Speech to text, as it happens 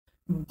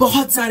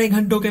बहुत सारे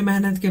घंटों के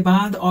मेहनत के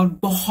बाद और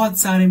बहुत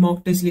सारे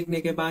मॉक टेस्ट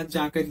लिखने के बाद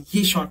जाकर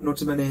ये शॉर्ट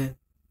नोट्स बने हैं।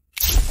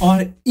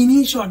 और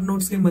इन्हीं शॉर्ट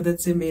नोट्स की मदद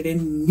से मेरे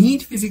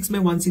नीट फिजिक्स में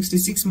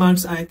 166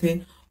 मार्क्स आए थे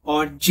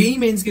और जेईई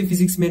मेंस के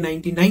फिजिक्स में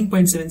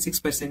 99.76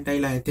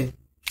 परसेंटाइल आए थे।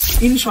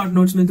 इन शॉर्ट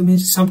नोट्स में तुम्हें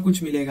सब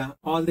कुछ मिलेगा,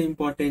 all the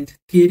important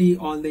theory,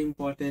 all the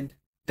important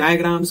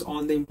diagrams,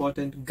 all the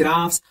important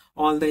graphs,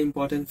 all the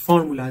important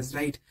formulas,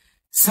 right.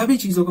 सभी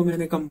चीजों को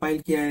मैंने कंपाइल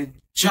किया है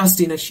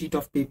just in a sheet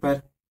of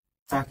paper,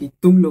 ताकि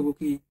तुम लोगों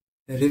की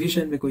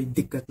रिवीजन में कोई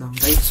दिक्कत ना हो,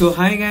 right. So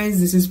hi guys,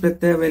 this is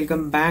Pratyaya,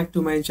 welcome back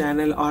to my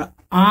channel. और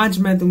आज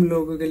मैं तुम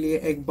लोगों के लिए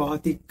एक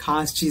बहुत ही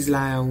खास चीज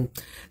लाया हूं,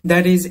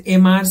 दैट इज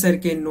एमआर सर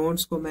के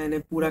नोट्स को मैंने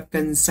पूरा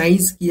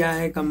कंसाइज किया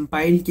है,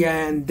 कंपाइल किया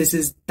है, and this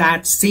is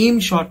that same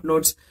short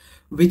notes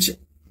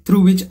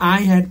through which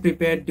I had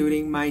prepared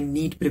during my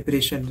NEET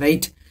preparation,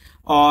 right.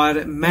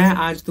 और मैं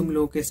आज तुम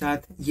लोगों के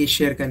साथ ये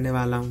शेयर करने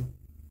वाला हूं।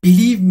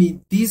 Believe me,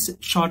 these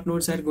short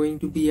notes are going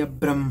to be a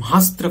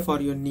Brahmastra for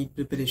your NEET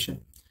preparation.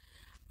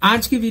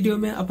 आज की वीडियो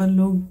में अपन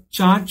लोग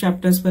 4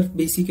 चैप्टर्स पर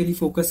बेसिकली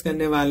फोकस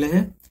करने वाले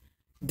हैं।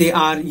 They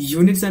are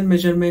units and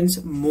measurements,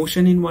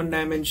 motion in one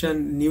dimension,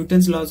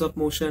 Newton's laws of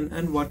motion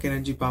and work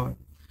energy power.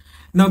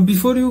 Now,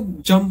 before you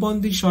jump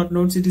on these short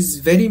notes, it is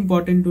very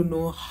important to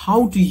know how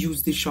to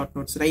use these short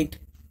notes,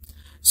 right?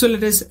 So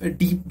let us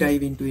deep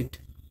dive into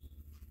it.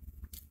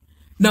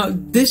 Now,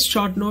 these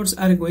short notes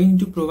are going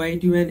to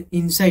provide you an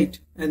insight,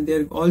 and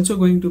they're also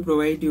going to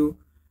provide you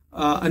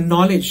a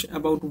knowledge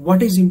about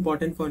what is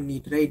important for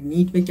NEET, right?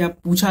 NEET में क्या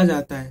पूछा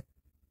जाता है,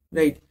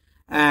 right?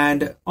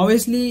 And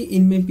obviously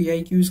इनमें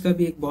PIQs का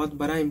भी एक बहुत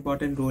बड़ा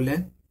important role है।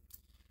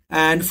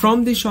 And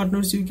from these short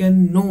notes you can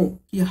know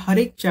कि हर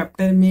एक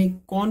chapter में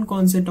कौन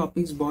कौन से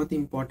topics बहुत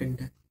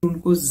important है,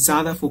 उनको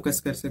ज़्यादा focus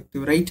कर सकते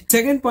हो, right?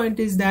 Second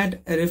point is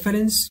that a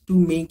reference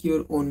to make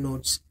your own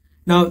notes.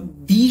 Now,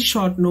 these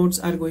short notes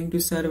are going to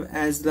serve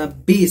as the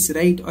base,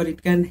 right? Or it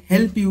can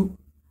help you,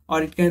 or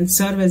it can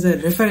serve as a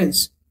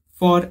reference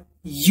for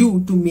you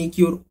to make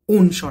your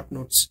own short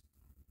notes.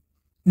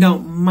 Now,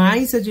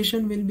 my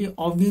suggestion will be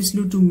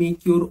obviously to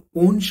make your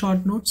own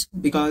short notes,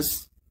 because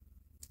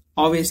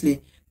obviously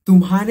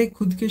तुम्हारे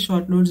खुद के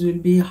short notes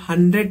will be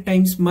 100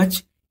 times much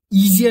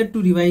easier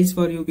to revise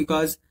for you,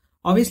 because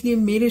obviously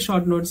मेरे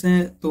short notes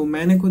हैं तो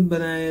मैंने खुद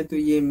बनाया है, तो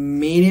ये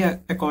मेरे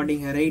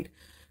according है, right?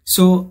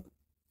 So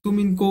तुम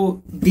इनको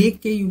देख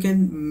के you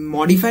can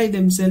modify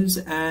themselves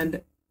and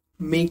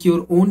make your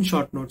own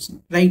short notes,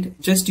 right?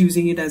 Just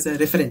using it as a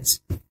reference,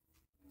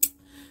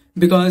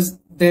 because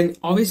then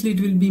obviously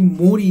it will be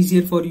more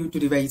easier for you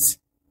to revise.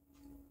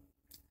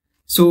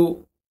 So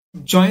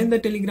join the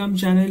Telegram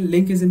channel,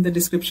 link is in the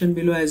description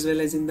below as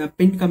well as in the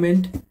pinned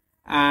comment.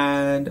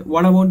 And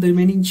what about the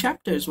remaining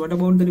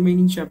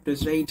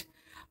chapters? Right?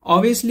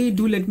 Obviously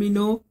do let me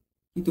know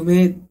कि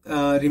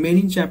तुम्हें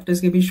remaining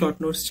chapters के भी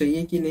short notes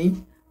चाहिए कि नहीं,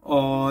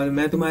 और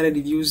मैं तुम्हारे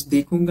रिव्यूज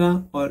देखूंगा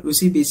और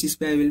उसी बेसिस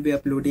पे I will be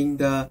uploading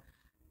the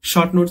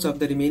short notes of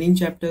the remaining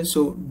chapter.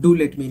 So do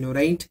let me know,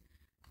 right.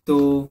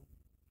 तो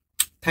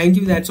thank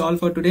you, that's all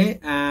for today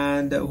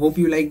and hope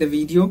you like the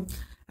video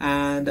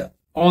and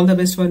all the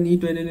best for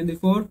NEET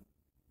 2024।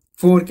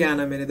 4 क्या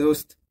आना मेरे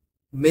दोस्त,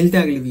 मिलते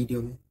हैं अगली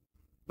video में,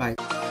 bye.